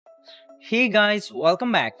Hey guys,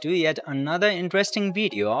 welcome back to yet another interesting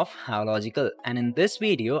video of How Logical, and in this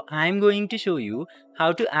video I'm going to show you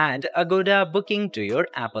how to add Agoda booking to your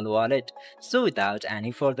Apple Wallet. So without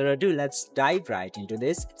any further ado, let's dive right into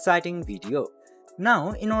this exciting video.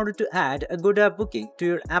 Now, in order to add Agoda booking to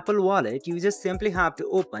your Apple Wallet, you just simply have to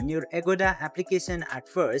open your Agoda application at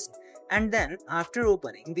first, and then after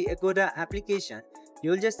opening the Agoda application,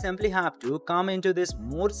 you'll just simply have to come into this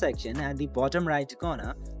more section at the bottom right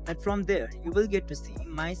corner, and from there you will get to see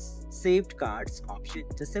my saved cards option.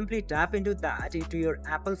 Just simply tap into that into your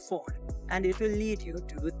Apple phone and it will lead you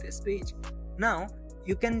to this page. Now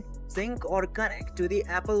you can sync or connect to the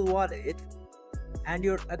Apple Wallet and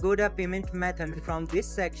your Agoda payment method from this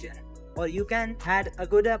section, or you can add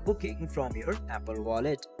Agoda booking from your Apple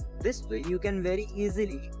Wallet. This way you can very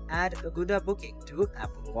easily add Agoda booking to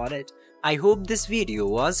Apple Wallet. I hope this video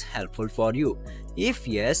was helpful for you. If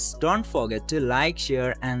yes, don't forget to like,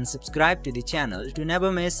 share and subscribe to the channel to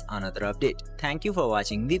never miss another update. Thank you for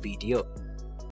watching the video.